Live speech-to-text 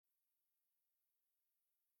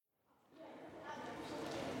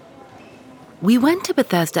We went to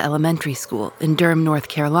Bethesda Elementary School in Durham, North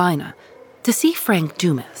Carolina, to see Frank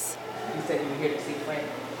Dumas. You said you were here to see Frank?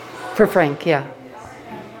 For Frank, yeah.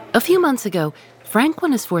 A few months ago, Frank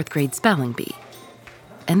won his 4th grade spelling bee.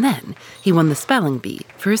 And then he won the spelling bee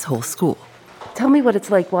for his whole school. Tell me what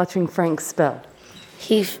it's like watching Frank spell.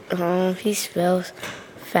 He spells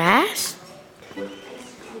fast.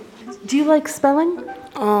 Do you like spelling?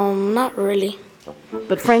 Not really.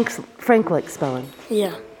 But Frank likes spelling.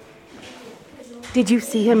 Yeah. Did you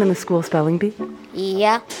see him in the school spelling bee?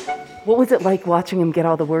 Yeah. What was it like watching him get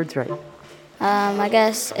all the words right? I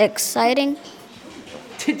guess exciting.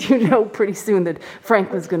 Did you know pretty soon that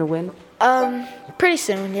Frank was going to win? Pretty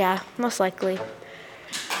soon, yeah, most likely.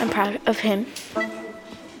 I'm proud of him.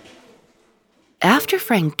 After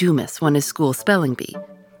Frank Dumas won his school spelling bee,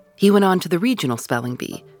 he went on to the regional spelling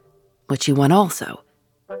bee, which he won also.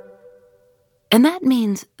 And that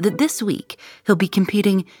means that this week he'll be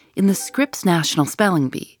competing in the Scripps National Spelling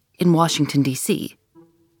Bee in Washington, D.C.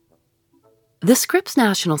 The Scripps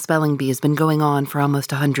National Spelling Bee has been going on for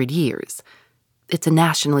almost 100 years. It's a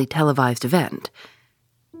nationally televised event.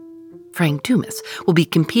 Frank Dumas will be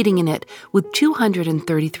competing in it with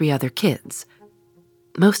 233 other kids,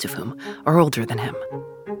 most of whom are older than him.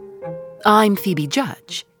 I'm Phoebe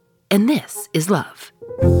Judge, and this is Love.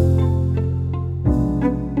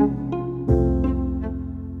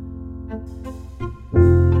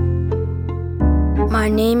 My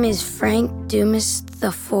name is Frank Dumas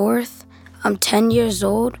IV. I'm 10 years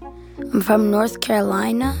old. I'm from North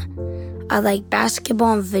Carolina. I like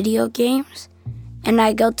basketball and video games. And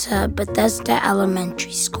I go to Bethesda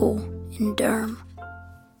Elementary School in Durham.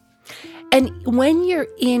 And when you're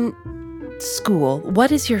in school,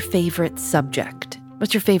 what is your favorite subject?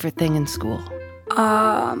 What's your favorite thing in school?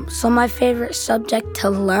 So my favorite subject to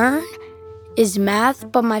learn is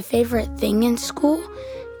math, but my favorite thing in school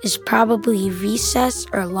is probably recess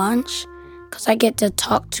or lunch, because I get to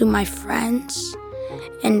talk to my friends.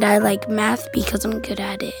 And I like math because I'm good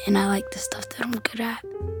at it, and I like the stuff that I'm good at.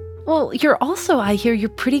 Well, I hear you're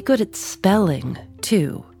pretty good at spelling,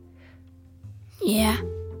 too. Yeah.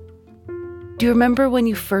 Do you remember when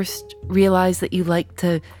you first realized that you like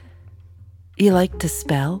to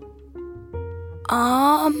spell?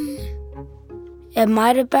 It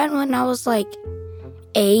might have been when I was like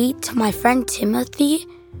 8. My friend Timothy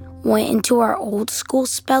went into our old school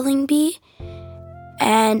spelling bee,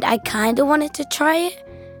 and I kind of wanted to try it,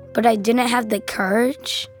 but I didn't have the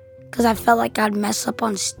courage because I felt like I'd mess up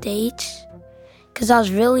on stage because I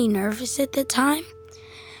was really nervous at the time.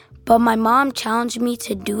 But my mom challenged me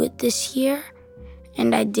to do it this year,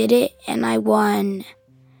 and I did it, and I won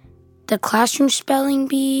the classroom spelling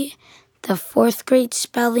bee, the 4th grade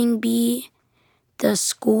spelling bee, the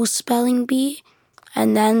school spelling bee,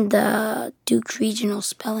 and then the Duke Regional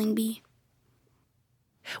Spelling Bee.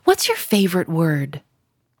 What's your favorite word?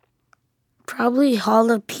 Probably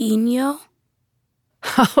jalapeno.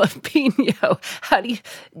 Jalapeno. How do you...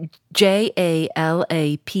 Jalapeno.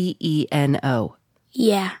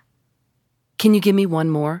 Yeah. Can you give me one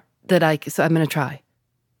more so I'm going to try?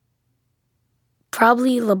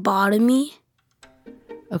 Probably lobotomy.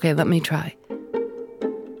 Okay, let me try.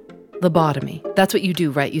 Lobotomy. That's what you do,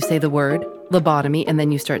 right? You say the word, lobotomy, and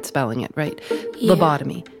then you start spelling it, right? Yeah.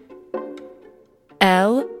 Lobotomy.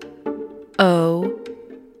 L-O-B-O-T-O-M-Y.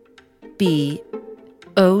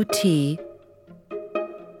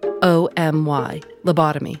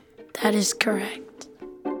 Lobotomy. That is correct.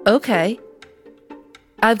 Okay.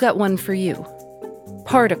 I've got one for you.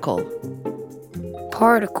 Particle.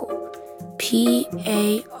 Particle.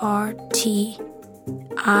 P-A-R-T-I-C-L-E.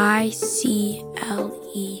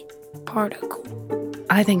 Particle.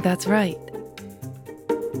 I think that's right.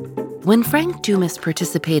 When Frank Dumas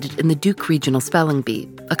participated in the Duke Regional Spelling Bee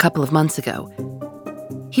a couple of months ago,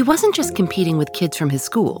 he wasn't just competing with kids from his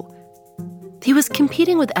school. He was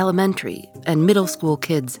competing with elementary and middle school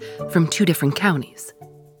kids from 2 different counties.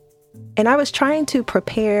 And I was trying to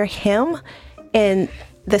prepare him and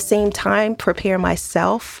the same time prepare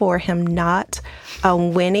myself for him not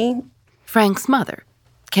winning. Frank's mother,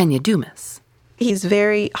 Kenya Dumas. He's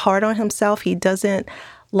very hard on himself. He doesn't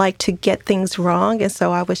like to get things wrong. And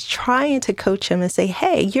so I was trying to coach him and say,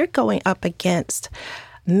 hey, you're going up against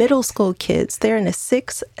middle school kids. They're in the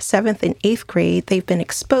 6th, 7th, and 8th grade. They've been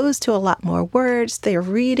exposed to a lot more words. They're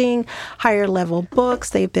reading higher level books.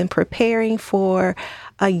 They've been preparing for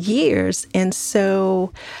years. And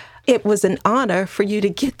so it was an honor for you to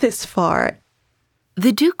get this far.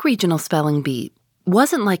 The Duke Regional Spelling Bee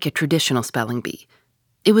wasn't like a traditional spelling bee.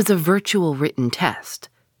 It was a virtual written test.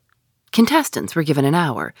 Contestants were given an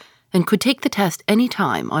hour and could take the test any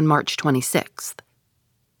time on March 26th.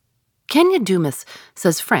 Kenya Dumas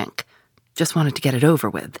says Frank just wanted to get it over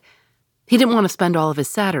with. He didn't want to spend all of his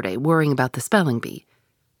Saturday worrying about the spelling bee.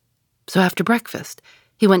 So after breakfast,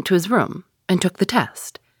 he went to his room and took the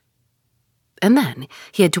test. And then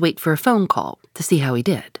he had to wait for a phone call to see how he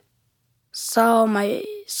did. So my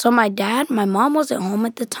mom wasn't home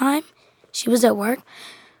at the time. She was at work.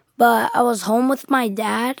 But I was home with my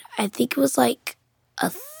dad. I think it was like a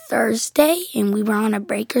Thursday, and we were on a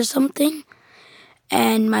break or something.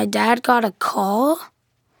 And my dad got a call.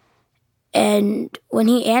 And when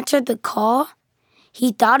he answered the call,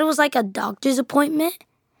 he thought it was like a doctor's appointment,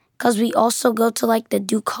 because we also go to like the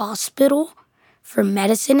Duke Hospital for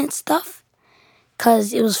medicine and stuff,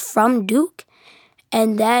 because it was from Duke.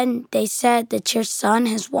 And then they said that your son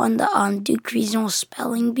has won the Duke Regional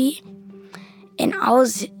Spelling Bee. And I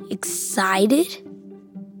was excited.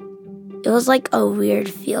 It was like a weird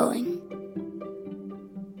feeling.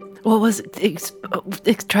 What was it?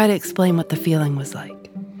 Try to explain what the feeling was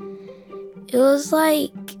like. It was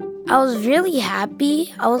like, I was really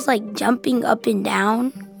happy. I was like jumping up and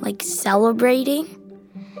down, like celebrating.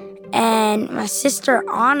 And my sister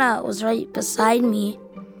Anna was right beside me.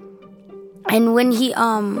 And when he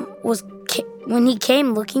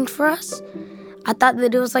came looking for us, I thought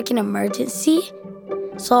that it was like an emergency.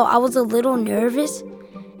 So I was a little nervous.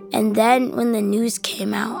 And then when the news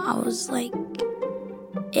came out, I was like,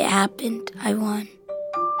 it happened. I won.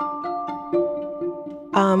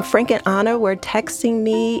 Frank and Anna were texting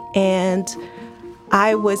me, and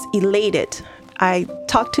I was elated. I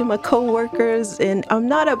talked to my coworkers, and I'm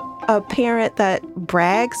not a parent that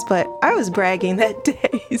brags, but I was bragging that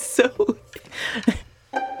day, so...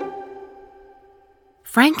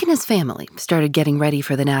 Frank and his family started getting ready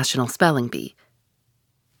for the National Spelling Bee.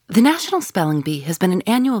 The National Spelling Bee has been an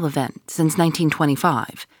annual event since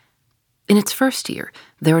 1925. In its first year,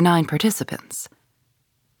 there were 9 participants.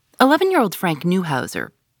 11-year-old Frank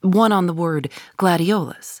Neuhauser won on the word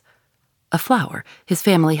gladiolus, a flower his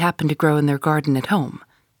family happened to grow in their garden at home.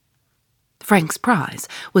 Frank's prize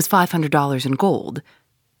was $500 in gold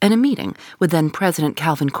and a meeting with then-President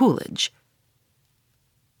Calvin Coolidge.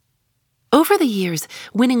 Over the years,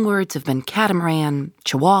 winning words have been catamaran,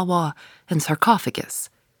 chihuahua, and sarcophagus.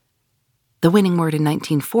 The winning word in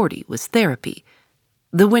 1940 was therapy.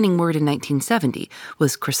 The winning word in 1970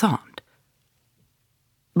 was croissant.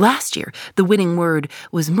 Last year, the winning word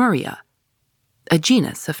was muria, a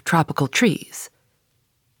genus of tropical trees.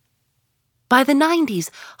 By the 90s,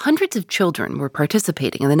 hundreds of children were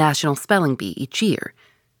participating in the National Spelling Bee each year.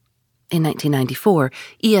 In 1994,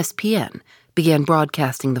 ESPN began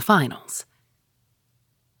broadcasting the finals.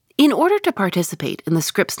 In order to participate in the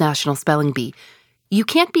Scripps National Spelling Bee, you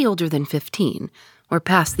can't be older than 15 or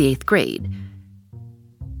past the 8th grade.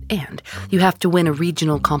 And you have to win a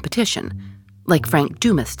regional competition, like Frank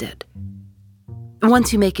Dumas did.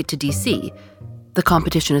 Once you make it to D.C., the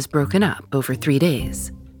competition is broken up over 3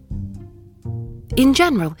 days. In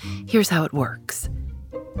general, here's how it works.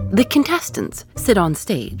 The contestants sit on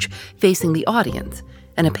stage, facing the audience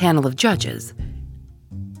and a panel of judges.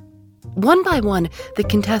 One by one, the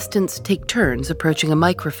contestants take turns approaching a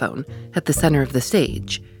microphone at the center of the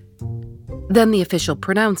stage. Then the official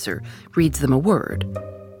pronouncer reads them a word.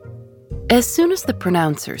 As soon as the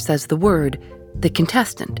pronouncer says the word, the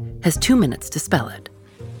contestant has 2 minutes to spell it.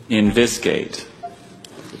 Investigate.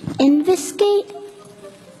 Investigate?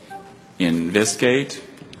 Investigate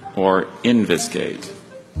or investigate?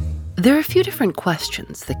 There are a few different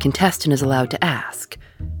questions the contestant is allowed to ask.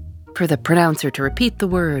 For the pronouncer to repeat the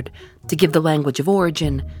word, to give the language of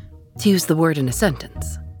origin, to use the word in a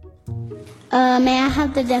sentence. May I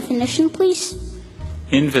have the definition, please?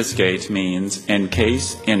 Investigate means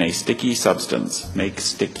encase in a sticky substance, make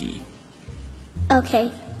sticky.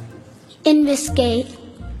 Okay. Investigate.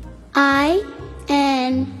 I-N-V-I-S-C-A-T-E.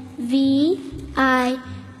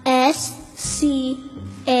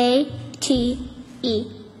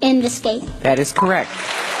 Investigate. That is correct.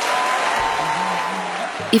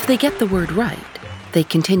 If they get the word right, they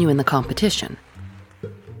continue in the competition.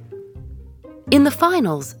 In the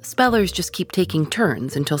finals, spellers just keep taking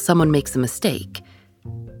turns until someone makes a mistake.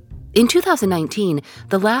 In 2019,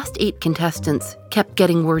 the last 8 contestants kept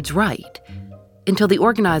getting words right, until the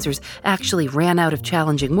organizers actually ran out of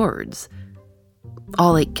challenging words.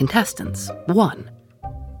 All 8 contestants won.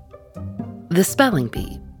 The spelling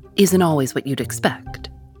bee isn't always what you'd expect.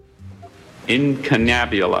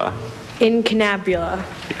 Incunabula. Incunabula.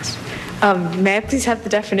 Yes. May I please have the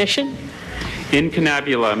definition?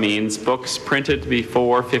 Incunabula means books printed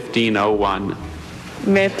before 1501.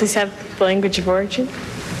 May I please have the language of origin?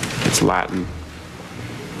 It's Latin.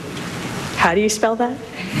 How do you spell that?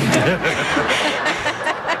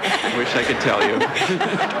 Wish I could tell you.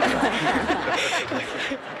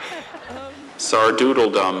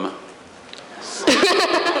 Sardoodledum.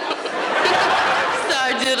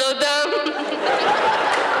 Sardoodledum.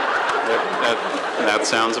 That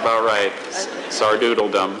sounds about right.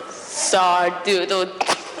 Sardoodledum. Sardoodle.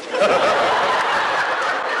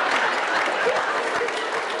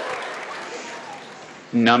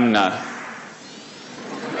 Numna.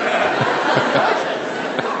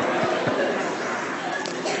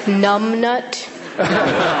 Numbnut.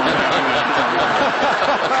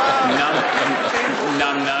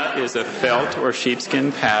 Numna is a felt or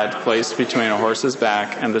sheepskin pad placed between a horse's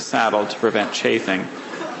back and the saddle to prevent chafing.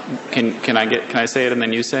 Can I say it and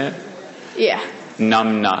then you say it? Yeah.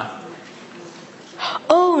 Numna.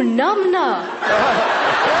 Oh, Numna.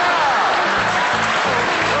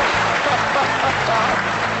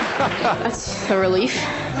 That's a relief.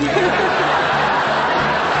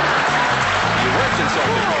 You weren't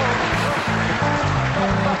insulting me.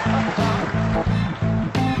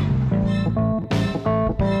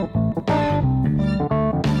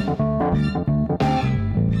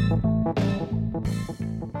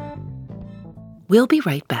 We'll be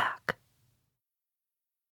right back.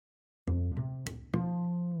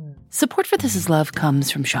 Support for This Is Love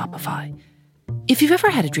comes from Shopify. If you've ever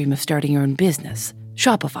had a dream of starting your own business,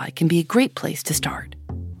 Shopify can be a great place to start.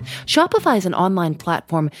 Shopify is an online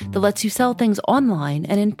platform that lets you sell things online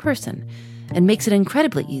and in person, and makes it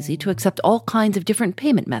incredibly easy to accept all kinds of different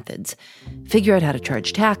payment methods, figure out how to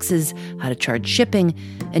charge taxes, how to charge shipping,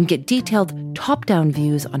 and get detailed top-down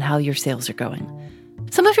views on how your sales are going.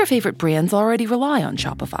 Some of your favorite brands already rely on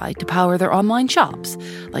Shopify to power their online shops,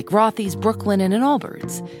 like Rothy's, Brooklinen, and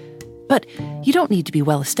Allbirds. But you don't need to be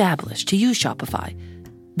well-established to use Shopify.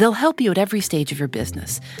 They'll help you at every stage of your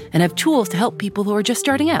business and have tools to help people who are just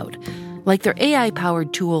starting out, like their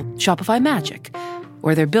AI-powered tool, Shopify Magic,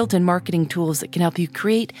 or their built-in marketing tools that can help you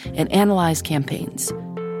create and analyze campaigns.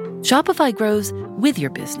 Shopify grows with your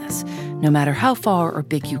business, no matter how far or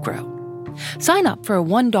big you grow. Sign up for a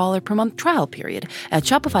 $1 per month trial period at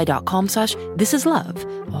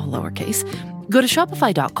shopify.com/thisislove, all lowercase. Go to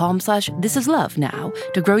shopify.com/thisislove now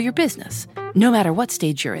to grow your business, no matter what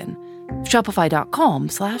stage you're in.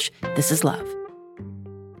 Shopify.com/thisislove.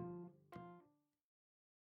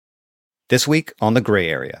 This week on The Gray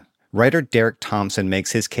Area, writer Derek Thompson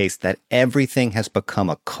makes his case that everything has become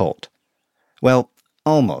a cult. Well,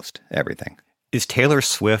 almost everything. Is Taylor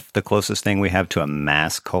Swift the closest thing we have to a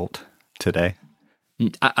mass cult today?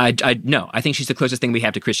 No, I think she's the closest thing we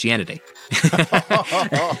have to Christianity.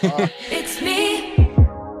 It's me.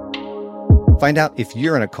 Find out if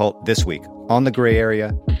you're in a cult this week on The Gray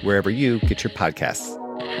Area, wherever you get your podcasts.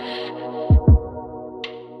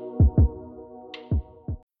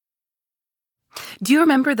 Do you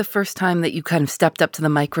remember the first time that you kind of stepped up to the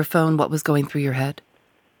microphone, what was going through your head?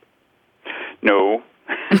 No.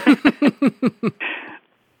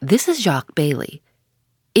 This is Jacques Bailey.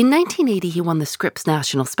 In 1980, he won the Scripps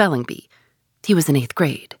National Spelling Bee. He was in 8th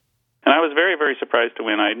grade. And I was very, very surprised to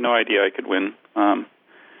win. I had no idea I could win.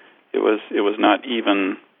 It was not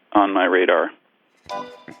even on my radar.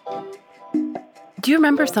 Do you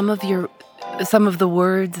remember some of the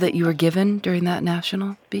words that you were given during that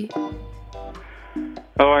National Bee?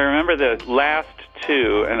 Oh, I remember the last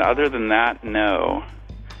two, and other than that, no.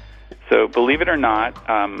 So, believe it or not,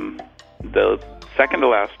 the second to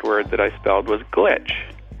last word that I spelled was glitch.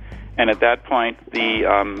 And at that point,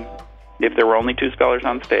 if there were only two spellers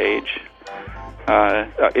on stage,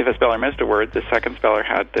 if a speller missed a word, the second speller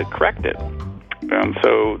had to correct it. And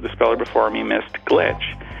so the speller before me missed glitch.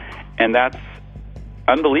 And that's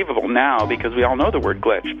unbelievable now because we all know the word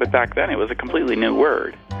glitch, but back then it was a completely new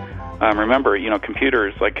word. Remember,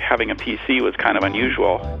 computers, like having a PC was kind of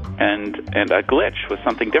unusual, and a glitch was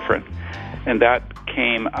something different. And that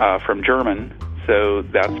came from German, so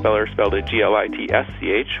that speller spelled it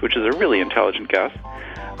Glitsch, which is a really intelligent guess.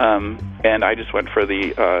 And I just went for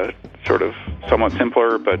the sort of somewhat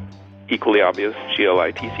simpler but equally obvious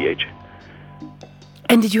Glitch.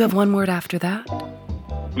 And did you have one word after that?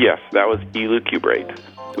 Yes, that was elucubrate,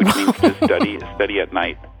 which means to study at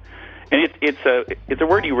night. And it's a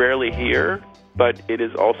word you rarely hear, but it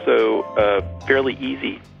is also fairly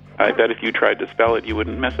easy. I bet if you tried to spell it, you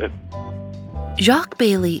wouldn't miss it. Jacques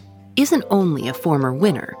Bailey isn't only a former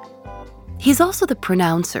winner. He's also the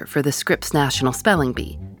pronouncer for the Scripps National Spelling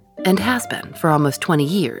Bee, and has been for almost 20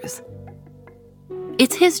 years.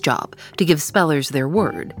 It's his job to give spellers their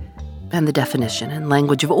word, and the definition and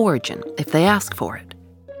language of origin if they ask for it.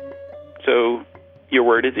 So your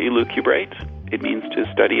word is elucubrate. It means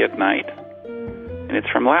to study at night, and it's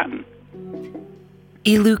from Latin.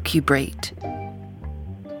 Elucubrate.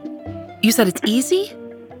 You said it's easy?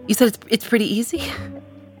 You said it's pretty easy?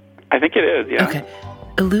 I think it is, yeah. Okay.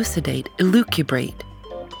 Elucidate, elucubrate.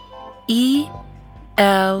 E-L-U-C-U-B-R-A-T-E,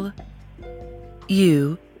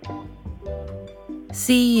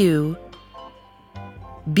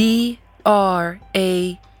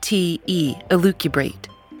 elucubrate.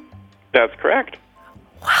 That's correct.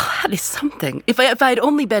 Wow, that is something. If I'd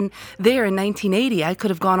only been there in 1980, I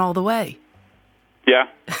could have gone all the way. Yeah.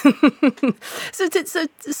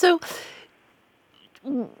 So,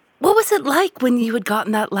 what was it like when you had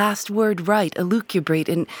gotten that last word right, elucubrate,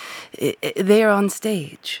 and there on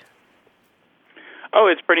stage? Oh,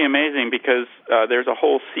 it's pretty amazing because there's a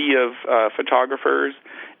whole sea of photographers,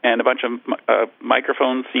 and a bunch of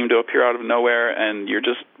microphones seem to appear out of nowhere, and you're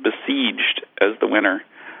just besieged as the winner.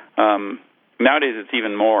 Nowadays, it's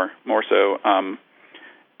even more so.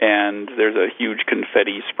 And there's a huge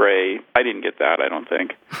confetti spray. I didn't get that, I don't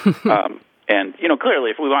think. And, clearly,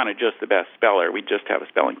 if we wanted just the best speller, we'd just have a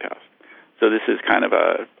spelling test. So this is kind of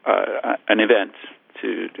an event.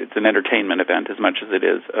 It's an entertainment event as much as it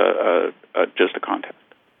is just a contest.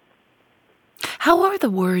 How are the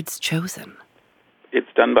words chosen?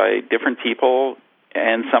 It's done by different people,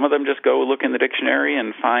 and some of them just go look in the dictionary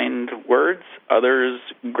and find words. Others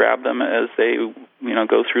grab them as they,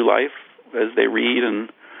 go through life, as they read and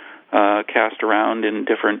cast around in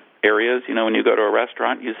different areas. When you go to a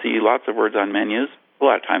restaurant, you see lots of words on menus, a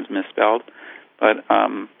lot of times misspelled, but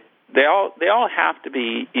they all have to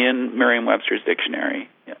be in Merriam-Webster's dictionary,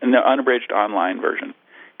 in the unabridged online version,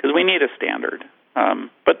 because we need a standard.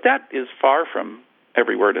 But that is far from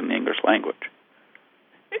every word in the English language.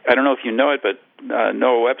 I don't know if you know it, but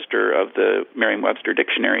Noah Webster of the Merriam-Webster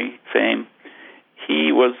dictionary fame,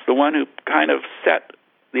 he was the one who kind of set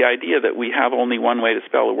the idea that we have only one way to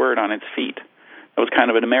spell a word on its feet. That was kind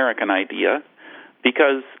of an American idea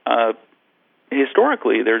because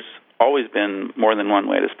historically there's always been more than one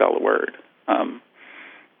way to spell a word,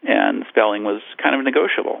 and spelling was kind of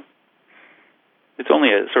negotiable. It's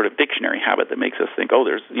only a sort of dictionary habit that makes us think, oh,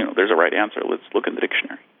 there's a right answer. Let's look in the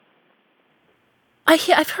dictionary.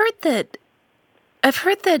 I've heard that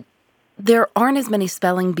there aren't as many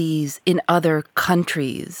spelling bees in other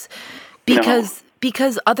countries because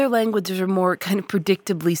other languages are more kind of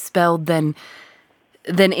predictably spelled than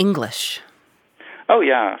English. Oh,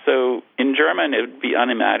 yeah. So in German, it would be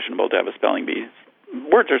unimaginable to have a spelling bee.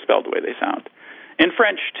 Words are spelled the way they sound. In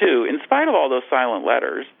French, too, in spite of all those silent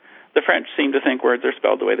letters, the French seem to think words are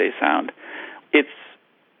spelled the way they sound. It's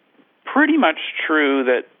pretty much true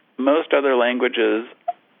that most other languages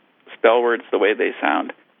spell words the way they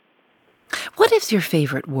sound. What is your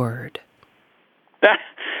favorite word?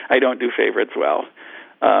 I don't do favorites well.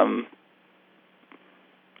 I'm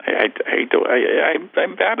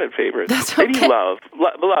bad at favorites. That's okay. Maybe love.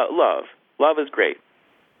 Love is great.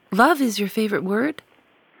 Love is your favorite word?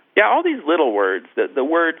 Yeah, all these little words, the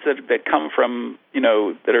words that come from,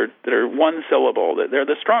 that are one syllable, they're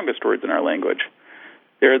the strongest words in our language.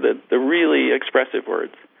 They're the really expressive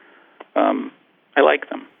words. I like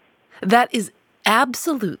them. That is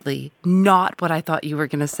absolutely not what I thought you were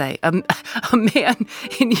going to say. A man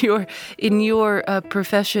in your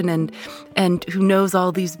profession and who knows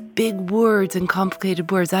all these big words and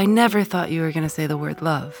complicated words. I never thought you were going to say the word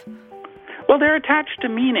love. Well, they're attached to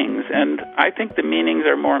meanings, and I think the meanings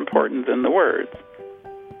are more important than the words.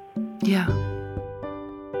 Yeah.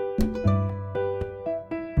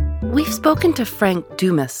 We've spoken to Frank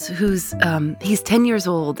Dumas, he's 10 years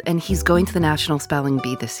old, and he's going to the National Spelling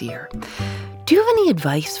Bee this year. Do you have any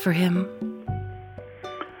advice for him?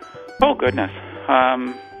 Oh, goodness.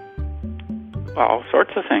 All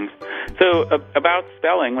sorts of things. So about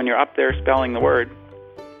spelling, when you're up there spelling the word,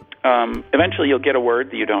 eventually you'll get a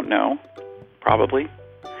word that you don't know, probably.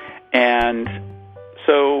 And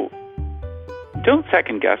so don't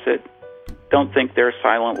second-guess it. Don't think they're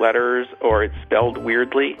silent letters or it's spelled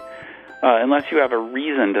weirdly, unless you have a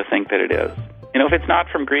reason to think that it is. If it's not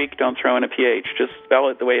from Greek, don't throw in a PH. Just spell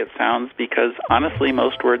it the way it sounds because, honestly,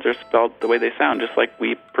 most words are spelled the way they sound, just like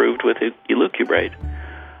we proved with elucubrate.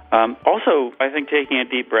 Also, I think taking a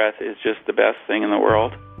deep breath is just the best thing in the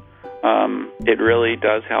world. It really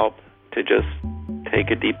does help to just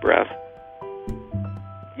take a deep breath.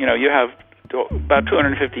 You have about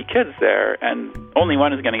 250 kids there, and only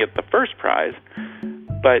one is going to get the first prize.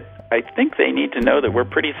 But I think they need to know that we're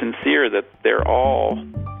pretty sincere that they're all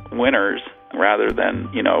winners rather than,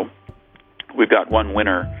 we've got one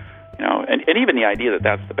winner. And even the idea that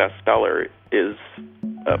that's the best speller is,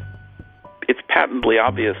 it's patently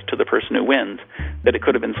obvious to the person who wins that it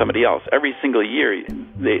could have been somebody else. Every single year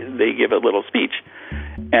they give a little speech,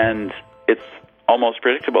 and it's almost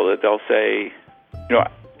predictable that they'll say,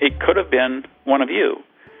 it could have been one of you.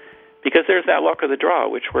 Because there's that luck of the draw.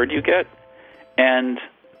 Which word do you get? And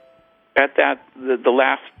at that, the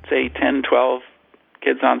last, say, 10, 12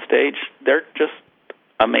 kids on stage, they're just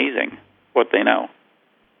amazing what they know.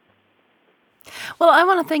 Well, I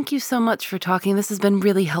want to thank you so much for talking. This has been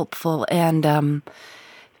really helpful, and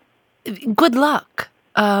good luck.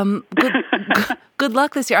 Good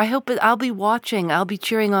luck this year. I hope I'll be watching. I'll be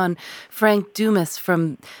cheering on Frank Dumas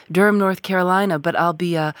from Durham, North Carolina, but I'll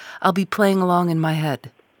be playing along in my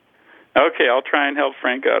head. Okay, I'll try and help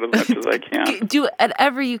Frank out as much as I can. Do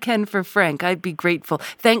whatever you can for Frank. I'd be grateful.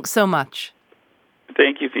 Thanks so much.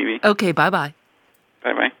 Thank you, Phoebe. Okay, bye-bye.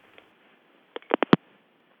 Bye-bye.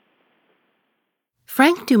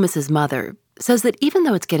 Frank Dumas's mother says that even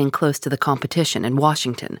though it's getting close to the competition in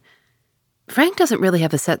Washington, Frank doesn't really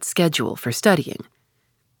have a set schedule for studying.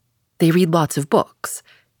 They read lots of books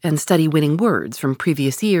and study winning words from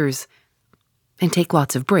previous years and take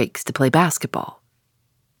lots of breaks to play basketball.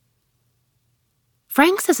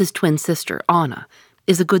 Frank says his twin sister, Anna,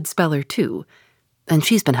 is a good speller too, and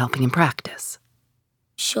she's been helping him practice.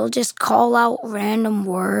 She'll just call out random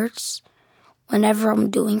words whenever I'm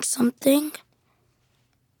doing something,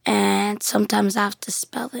 and sometimes I have to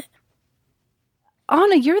spell it.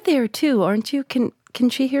 Anna, you're there too, aren't you? Can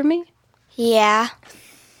she hear me? Yeah.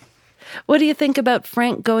 What do you think about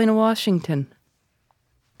Frank going to Washington?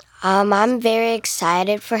 I'm very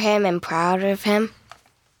excited for him and proud of him.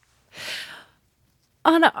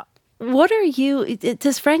 Anna, what are you?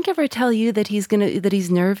 Does Frank ever tell you that he's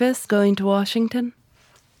nervous going to Washington?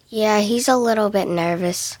 Yeah, he's a little bit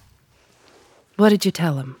nervous. What did you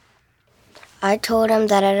tell him? I told him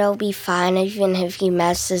that it'll be fine even if he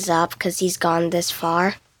messes up because he's gone this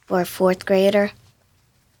far for a 4th grader.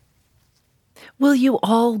 Will you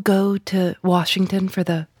all go to Washington for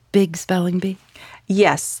the big spelling bee?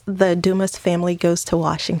 Yes, the Dumas family goes to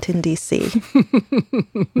Washington, D.C.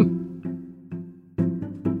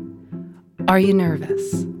 Are you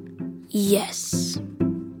nervous? Yes.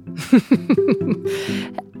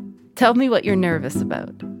 Tell me what you're nervous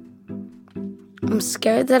about. I'm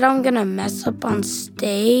scared that I'm going to mess up on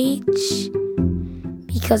stage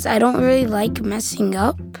because I don't really like messing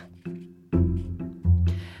up.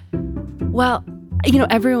 Well,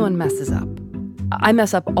 everyone messes up. I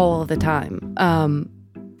mess up all the time.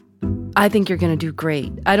 I think you're going to do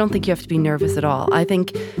great. I don't think you have to be nervous at all. I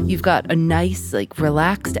think you've got a nice,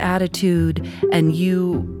 relaxed attitude, and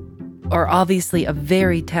you are obviously a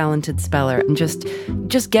very talented speller. And just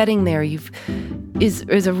getting there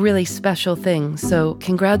is a really special thing. So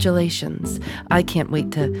congratulations. I can't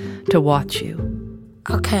wait to watch you.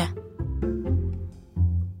 Okay.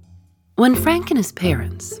 When Frank and his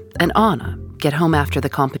parents and Anna get home after the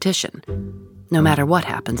competition, no matter what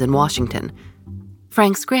happens in Washington,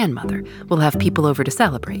 Frank's grandmother will have people over to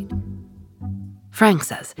celebrate. Frank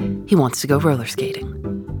says he wants to go roller skating.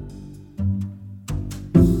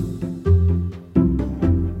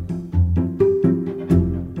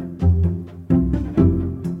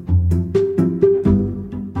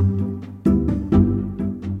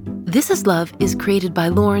 This Is Love is created by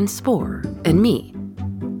Lauren Spohr and me.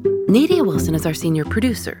 Nadia Wilson is our senior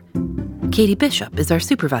producer. Katie Bishop is our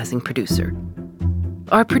supervising producer.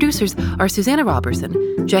 Our producers are Susanna Robertson,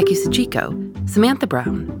 Jackie Sachiko, Samantha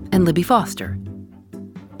Brown, and Libby Foster.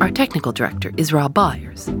 Our technical director is Rob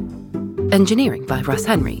Byers. Engineering by Russ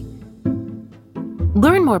Henry.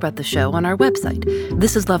 Learn more about the show on our website,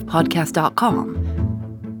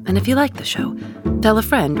 thisislovepodcast.com. And if you like the show, tell a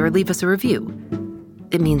friend or leave us a review.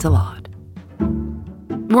 It means a lot.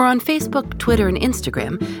 We're on Facebook, Twitter, and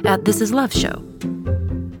Instagram at This Is Love Show.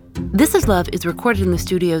 This Is Love is recorded in the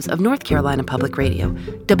studios of North Carolina Public Radio,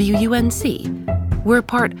 WUNC. We're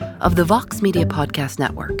part of the Vox Media Podcast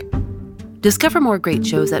Network. Discover more great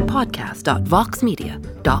shows at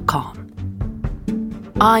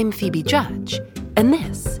podcast.voxmedia.com. I'm Phoebe Judge, and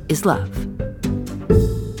this is Love.